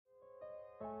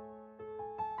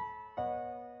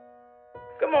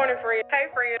Good morning, friend. Hey,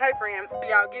 friend. Hey, friend.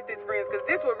 Y'all get this, friends, because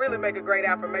this will really make a great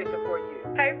affirmation for you.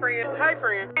 Hey, friend. Hey,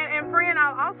 friend. And friend,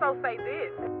 I'll also say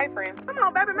this. Hey, friend. Come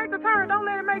on, baby, make the turn. Don't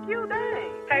let it make you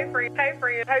dang. Hey, friend. Hey,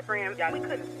 friend. Hey, friend. Y'all, we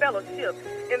couldn't fellowship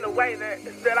in the way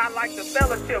that I like to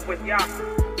fellowship with y'all.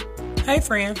 Hey,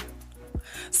 friend.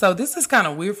 So this is kind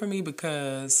of weird for me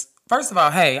because, first of all,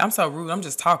 hey, I'm so rude. I'm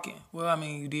just talking. Well, I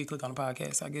mean, you did click on the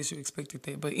podcast, so I guess you expected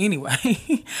that. But anyway,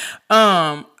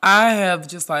 I have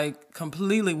just like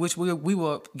completely, which we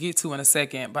will get to in a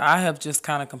second, but I have just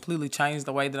kind of completely changed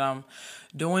the way that I'm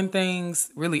doing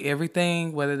things, really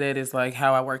everything, whether that is like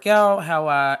how I work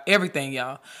out, everything,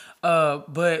 y'all.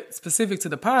 But specific to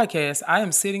the podcast, I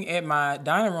am sitting at my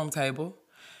dining room table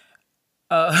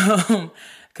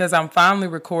because I'm finally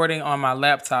recording on my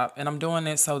laptop, and I'm doing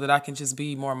it so that I can just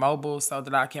be more mobile, so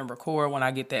that I can record when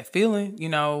I get that feeling,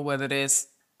 whether that's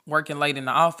working late in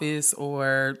the office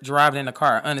or driving in the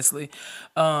car, honestly.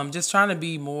 Just trying to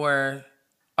be more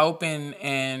open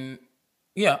and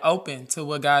open to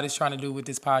what God is trying to do with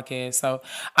this podcast. So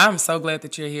I'm so glad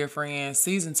that you're here, friend.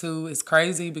 Season 2 is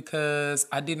crazy because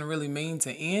I didn't really mean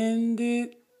to end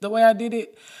it the way I did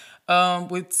it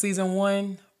with season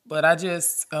 1. But I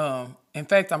just, in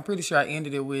fact, I'm pretty sure I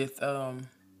ended it with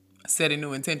setting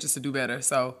new intentions to do better.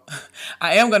 So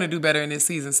I am going to do better in this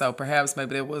season. So perhaps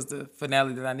maybe that was the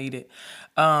finale that I needed.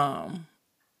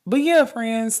 But yeah,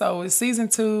 friends. So it's season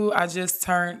 2. I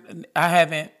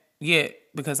haven't yet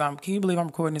because can you believe I'm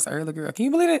recording this early, girl? Can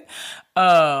you believe it?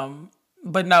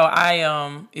 But no,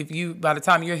 by the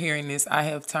time you're hearing this, I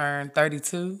have turned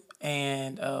 32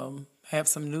 and, have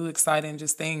some new exciting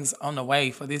just things on the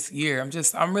way for this year.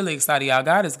 I'm really excited, y'all.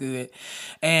 God is good.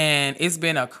 And it's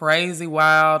been a crazy,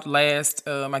 wild last,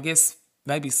 I guess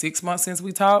maybe 6 months since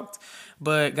we talked,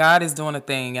 but God is doing a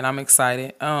thing and I'm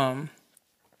excited. But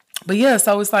yeah,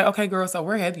 so it's like, okay, girl, so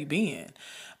where have you been?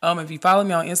 If you follow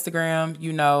me on Instagram,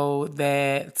 you know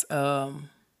that,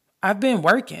 I've been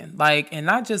working, and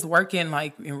not just working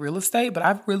in real estate, but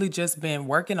I've really just been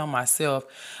working on myself.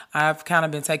 I've kind of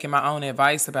been taking my own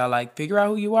advice about figure out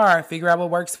who you are, figure out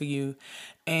what works for you.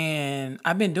 And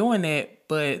I've been doing that,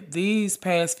 but these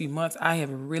past few months, I have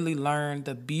really learned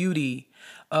the beauty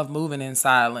of moving in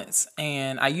silence.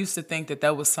 And I used to think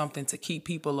that was something to keep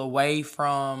people away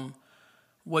from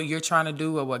what you're trying to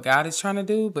do or what God is trying to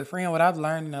do. But friend, what I've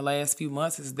learned in the last few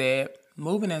months is that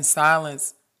moving in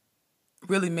silence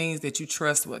really means that you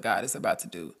trust what God is about to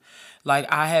do.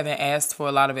 I haven't asked for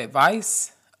a lot of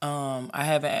advice. I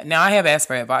have asked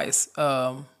for advice.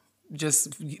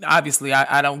 Just obviously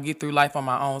I don't get through life on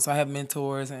my own. So I have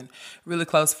mentors and really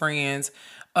close friends.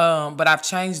 But I've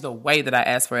changed the way that I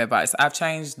ask for advice. I've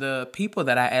changed the people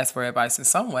that I ask for advice in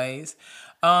some ways.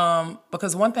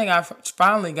 Because one thing I've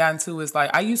finally gotten to is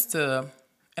I used to,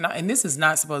 and this is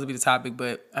not supposed to be the topic,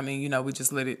 but I mean, we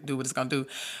just let it do what it's going to do.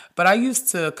 But I used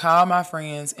to call my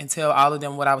friends and tell all of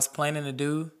them what I was planning to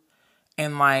do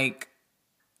and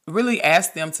really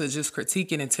ask them to just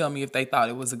critique it and tell me if they thought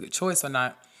it was a good choice or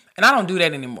not. And I don't do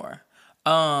that anymore.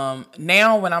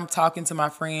 Now when I'm talking to my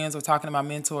friends or talking to my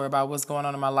mentor about what's going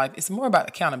on in my life, it's more about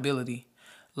accountability.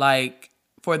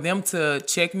 For them to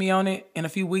check me on it in a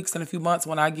few weeks and a few months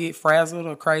when I get frazzled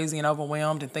or crazy and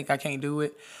overwhelmed and think I can't do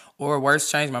it, or worse,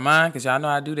 change my mind, because y'all know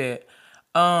I do that.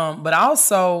 But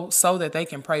also so that they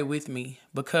can pray with me,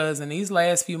 because in these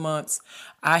last few months,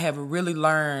 I have really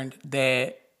learned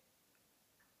that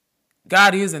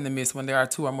God is in the midst when there are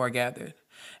 2 or more gathered.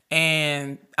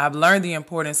 And I've learned the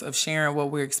importance of sharing what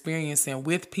we're experiencing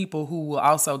with people who will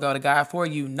also go to God for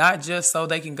you, not just so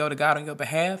they can go to God on your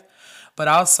behalf, but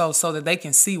also so that they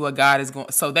can see what God is going,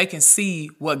 so they can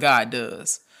see what God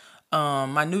does.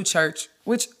 My new church,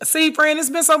 friend, it's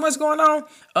been so much going on.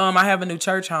 I have a new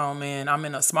church home and I'm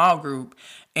in a small group,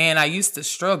 and I used to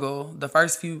struggle the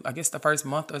first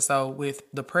month or so with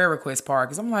the prayer request part.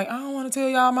 Cause I'm I don't want to tell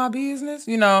y'all my business,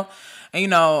 but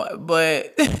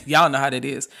y'all know how that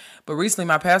is. But recently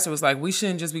my pastor was we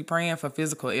shouldn't just be praying for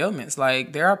physical ailments.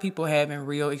 There are people having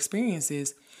real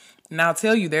experiences. And I'll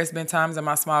tell you, there's been times in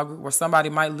my small group where somebody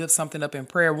might lift something up in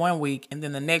prayer one week, and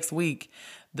then the next week,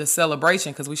 the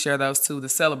celebration, because we share those 2, the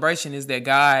celebration is that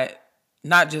God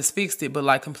not just fixed it,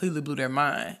 but completely blew their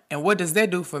mind. And what does that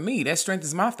do for me? That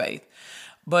strengthens my faith.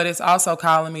 But it's also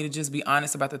calling me to just be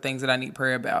honest about the things that I need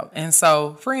prayer about. And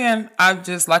so, friend,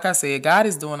 like I said, God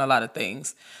is doing a lot of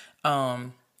things.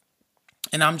 And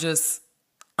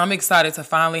I'm excited to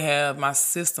finally have my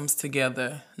systems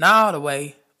together. Not all the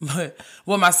way, but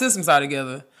my systems are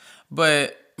together,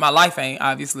 but my life ain't,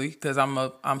 obviously, because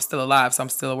I'm still alive, so I'm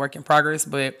still a work in progress.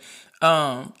 But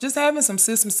just having some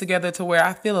systems together to where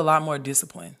I feel a lot more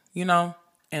disciplined,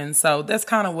 And so that's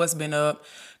kind of what's been up.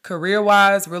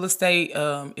 Career-wise, real estate,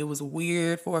 it was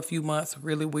weird for a few months,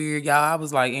 really weird, y'all. I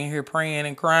was like in here praying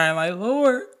and crying like,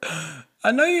 Lord,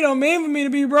 I know you don't mean for me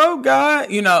to be broke, God.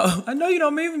 I know you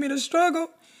don't mean for me to struggle.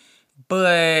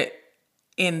 But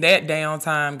in that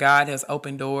downtime, God has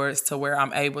opened doors to where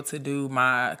I'm able to do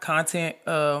my content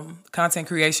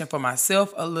creation for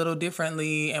myself a little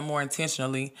differently and more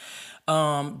intentionally.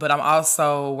 But I'm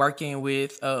also working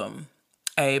with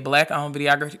a Black-owned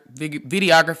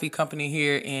videography company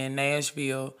here in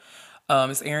Nashville.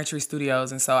 It's Aaron Tree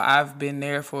Studios, and so I've been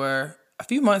there for a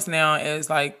few months now as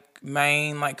like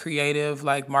main like creative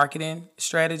like marketing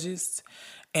strategist,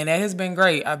 and that has been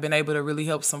great. I've been able to really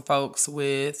help some folks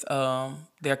with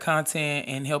their content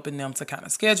and helping them to kind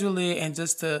of schedule it and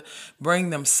just to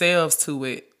bring themselves to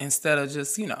it instead of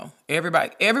just,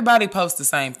 everybody posts the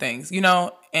same things,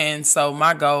 And so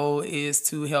my goal is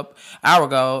to help, our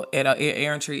goal at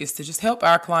Aaron Tree is to just help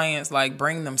our clients like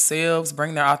bring themselves,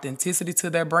 bring their authenticity to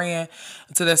their brand,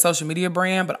 to their social media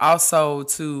brand, but also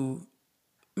to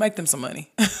make them some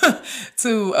money,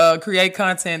 to create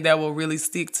content that will really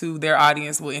stick to their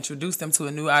audience, will introduce them to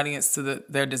a new audience, to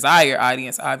their desired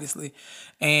audience, obviously,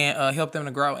 and help them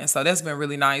to grow. And so that's been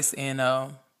really nice. And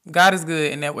God is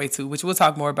good in that way too, which we'll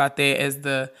talk more about that as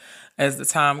the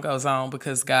time goes on,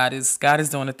 because God is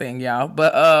doing a thing, y'all.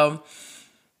 But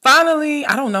finally,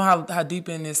 I don't know how deep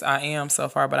in this I am so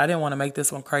far, but I didn't want to make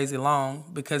this one crazy long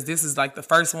because this is like the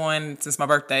first one since my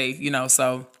birthday,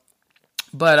 so.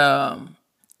 But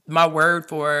my word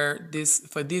for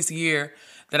this year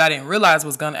that I didn't realize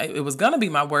was gonna be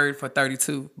my word for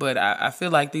 32. But I feel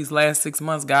like these last 6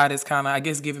 months, God has kind of, I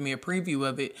guess, given me a preview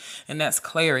of it, and that's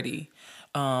clarity.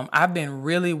 I've been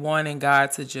really wanting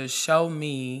God to just show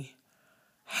me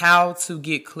how to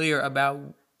get clear about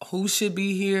who should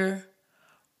be here,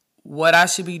 what I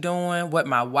should be doing, what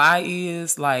my why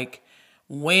is, like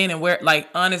when and where, like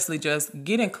honestly, just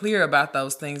getting clear about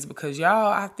those things, because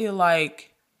y'all, I feel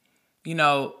like,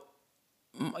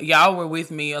 y'all were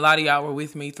with me. A lot of y'all were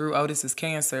with me through Otis's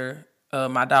cancer.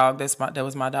 My dog, that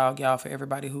was my dog, y'all, for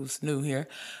everybody who's new here.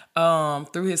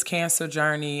 Through his cancer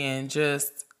journey, and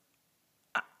just,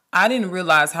 I didn't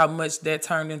realize how much that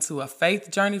turned into a faith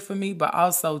journey for me, but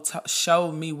also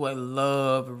showed me what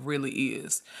love really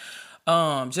is.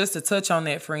 Just to touch on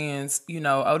that, friends,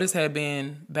 Otis had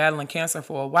been battling cancer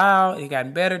for a while. It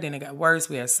got better, then it got worse.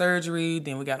 We had surgery,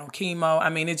 then we got on chemo. I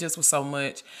mean, it just was so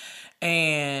much.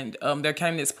 And there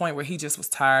came this point where he just was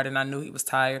tired, and I knew he was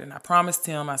tired. And I promised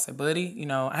him, I said, buddy,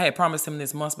 I had promised him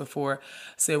this months before.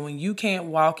 I said, when you can't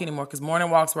walk anymore, because morning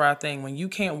walks were our thing. When you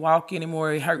can't walk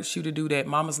anymore, it hurts you to do that.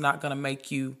 Mama's not going to make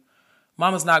you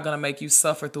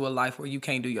suffer through a life where you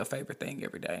can't do your favorite thing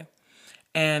every day.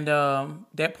 And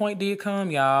that point did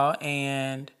come, y'all.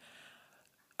 And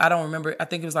I don't remember. I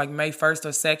think it was like May 1st or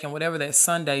 2nd, whatever that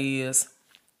Sunday is.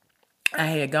 I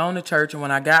had gone to church, and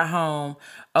when I got home,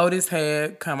 Otis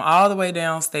had come all the way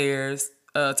downstairs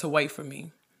to wait for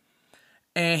me.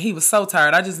 And he was so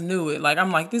tired. I just knew it. Like,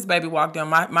 I'm like, this baby walked down.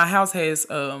 My house has,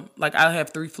 I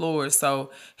have 3 floors.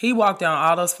 So he walked down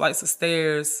all those flights of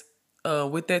stairs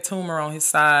with that tumor on his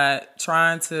side,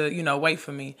 trying to, wait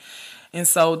for me. And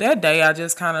so that day, I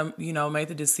just kind of, made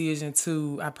the decision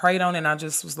I prayed on it, and I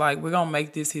just was like, we're going to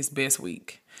make this his best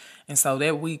week. And so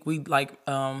that week, we he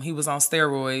was on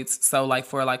steroids. So like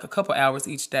for like a couple hours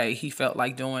each day, he felt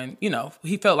like doing,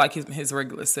 he felt like his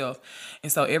regular self.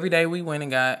 And so every day we went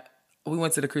to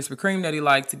the Krispy Kreme that he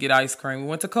liked to get ice cream. We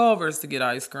went to Culver's to get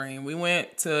ice cream. We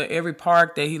went to every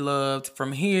park that he loved,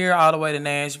 from here all the way to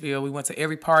Nashville. We went to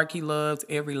every park he loved,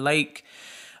 every lake.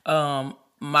 All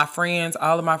of my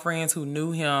friends who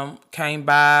knew him came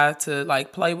by to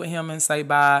like play with him and say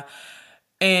bye.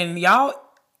 And y'all,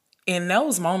 in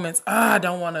those moments, I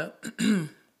don't want to.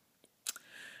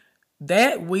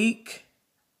 That week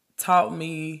taught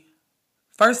me,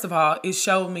 first of all, it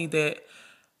showed me that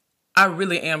I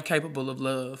really am capable of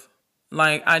love.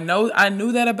 Like, I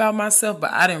knew that about myself,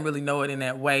 but I didn't really know it in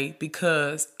that way,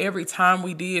 because every time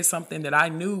we did something that I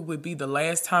knew would be the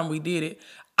last time we did it,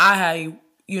 I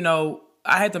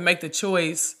had to make the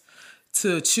choice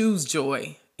to choose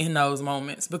joy in those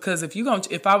moments, because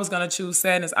if I was going to choose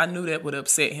sadness, I knew that would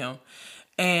upset him.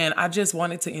 And I just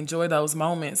wanted to enjoy those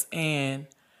moments. And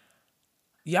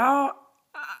y'all,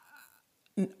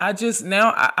 I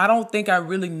don't think I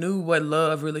really knew what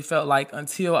love really felt like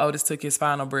until Otis took his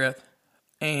final breath,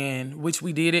 and which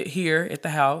we did it here at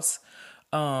the house,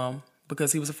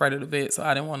 because he was afraid of the vet. So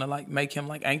I didn't want to like make him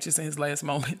like anxious in his last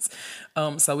moments.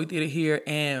 So we did it here,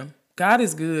 and God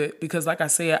is good, because like I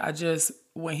said,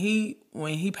 when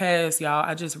he passed, y'all,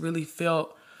 I just really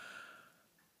felt,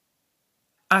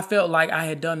 I felt like I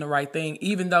had done the right thing,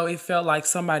 even though it felt like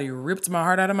somebody ripped my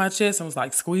heart out of my chest and was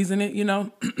like squeezing it, you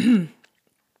know.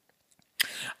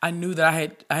 I knew that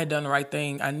I had done the right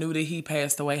thing. I knew that he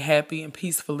passed away happy and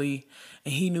peacefully,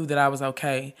 and he knew that I was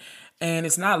okay. And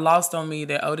it's not lost on me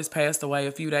that Otis passed away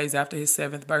a few days after his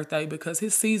 7th birthday, because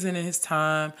his season and his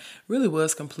time really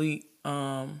was complete.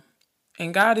 And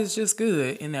God is just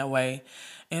good in that way.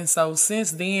 And so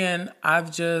since then,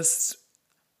 I've just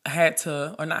had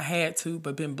to, or not had to,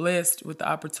 but been blessed with the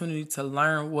opportunity to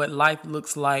learn what life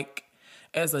looks like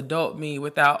as adult me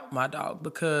without my dog.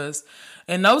 Because,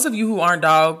 and those of you who aren't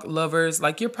dog lovers,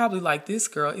 like, you're probably like, this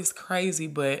girl is crazy,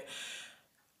 but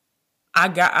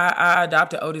I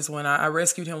adopted Otis when I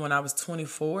rescued him when I was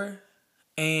 24,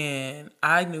 and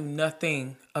I knew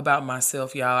nothing about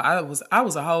myself, y'all. I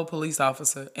was a whole police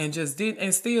officer and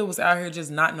still was out here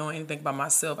just not knowing anything about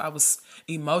myself. I was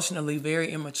emotionally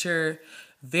very immature,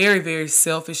 very, very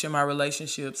selfish in my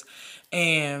relationships,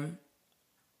 and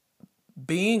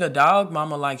being a dog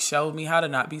mama like showed me how to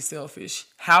not be selfish,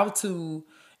 how to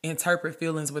interpret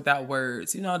feelings without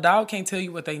words. You know, a dog can't tell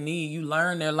you what they need. You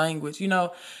learn their language, you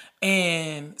know.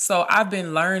 And so I've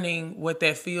been learning what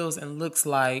that feels and looks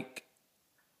like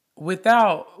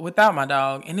without my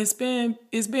dog. And it's been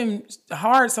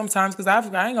hard sometimes, because I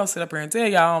ain't gonna sit up here and tell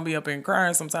y'all I don't be up here and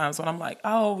crying sometimes when I'm like,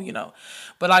 oh, you know.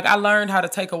 But like, I learned how to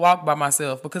take a walk by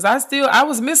myself, because I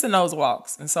was missing those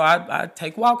walks. And so I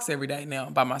take walks every day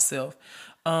now by myself.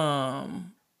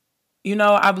 You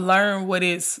know, I've learned what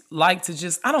it's like to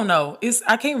just, I don't know.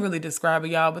 I can't really describe it,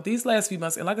 y'all, but these last few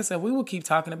months, and like I said, we will keep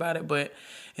talking about it, but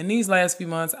in these last few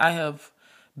months, I have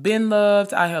been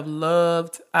loved, I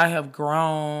have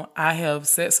grown, I have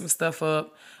set some stuff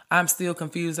up. I'm still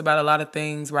confused about a lot of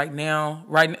things right now.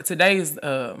 Today is,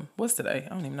 what's today? I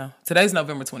don't even know. Today's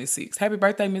November 26th. Happy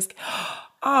birthday, Miss.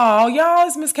 Oh, y'all,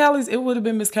 it's Miss Callie's. It would have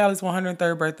been Miss Callie's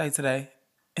 103rd birthday today.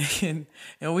 And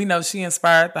we know she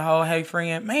inspired the whole Hey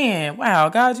Friend. Man, wow,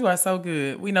 God, you are so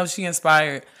good. We know she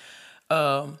inspired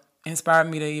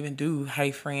me to even do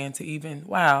Hey Friend, to even,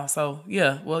 wow. So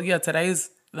yeah, today's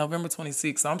November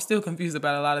 26th. So I'm still confused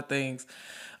about a lot of things.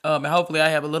 And hopefully I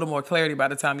have a little more clarity by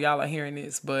the time y'all are hearing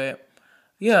this. But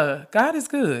yeah, God is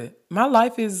good. My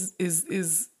life is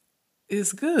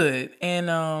good.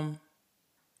 And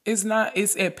it's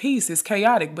at peace. It's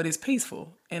chaotic, but it's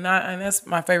peaceful. And that's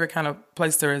my favorite kind of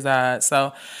place to reside.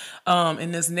 So,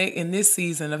 in this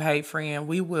season of Hey Friend,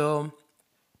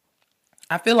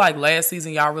 I feel like last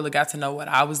season y'all really got to know what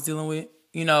I was dealing with.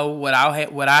 You know, what I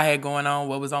had going on,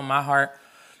 what was on my heart.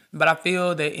 But I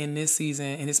feel that in this season,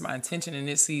 and it's my intention in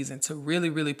this season, to really,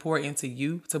 really pour into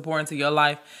you, to pour into your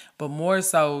life, but more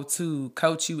so to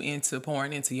coach you into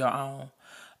pouring into your own.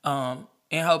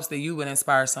 In hopes that you would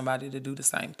inspire somebody to do the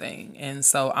same thing. And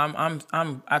so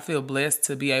I feel blessed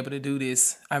to be able to do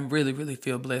this. I really, really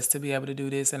feel blessed to be able to do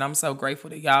this. And I'm so grateful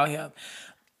that y'all have,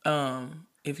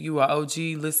 if you are OG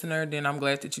listener, then I'm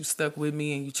glad that you stuck with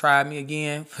me and you tried me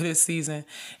again for this season.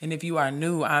 And if you are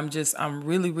new, I'm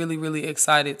really, really, really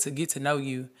excited to get to know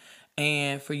you,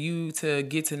 and for you to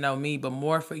get to know me, but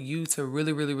more for you to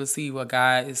really, really receive what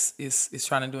God is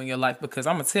trying to do in your life. Because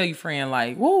I'm going to tell you, friend,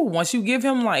 like, woo, once you give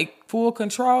him like full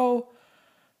control,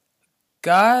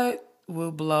 God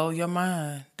will blow your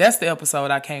mind. That's the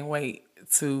episode I can't wait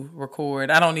to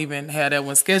record. I don't even have that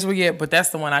one scheduled yet, but that's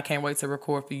the one I can't wait to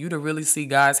record, for you to really see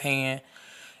God's hand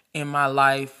in my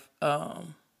life,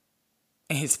 and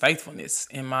his faithfulness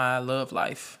in my love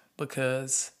life,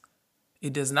 because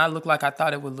it does not look like I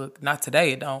thought it would look. Not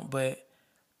today, it don't, but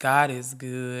God is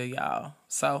good, y'all.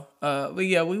 So, but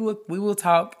yeah, we will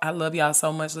talk. I love y'all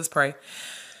so much. Let's pray.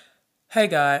 Hey,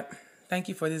 God, thank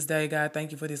you for this day, God.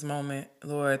 Thank you for this moment,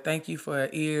 Lord. Thank you for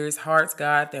ears, hearts,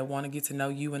 God, that want to get to know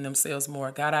you and themselves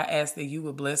more. God, I ask that you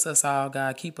would bless us all,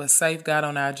 God. Keep us safe, God,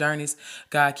 on our journeys.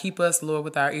 God, keep us, Lord,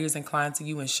 with our ears inclined to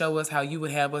you, and show us how you would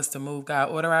have us to move,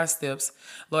 God. Order our steps.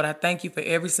 Lord, I thank you for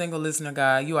every single listener,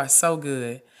 God. You are so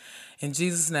good. In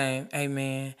Jesus' name,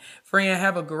 amen. Friend,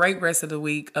 have a great rest of the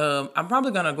week. I'm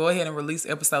probably going to go ahead and release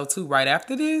episode 2 right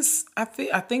after this. I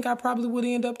think I probably would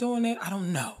end up doing that. I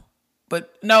don't know.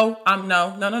 But no.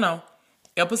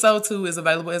 Episode 2 is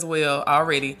available as well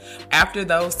already. After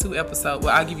those 2 episodes,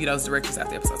 well, I'll give you those directions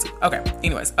after episode 2. Okay.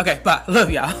 Anyways. Okay. Bye. Love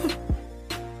y'all.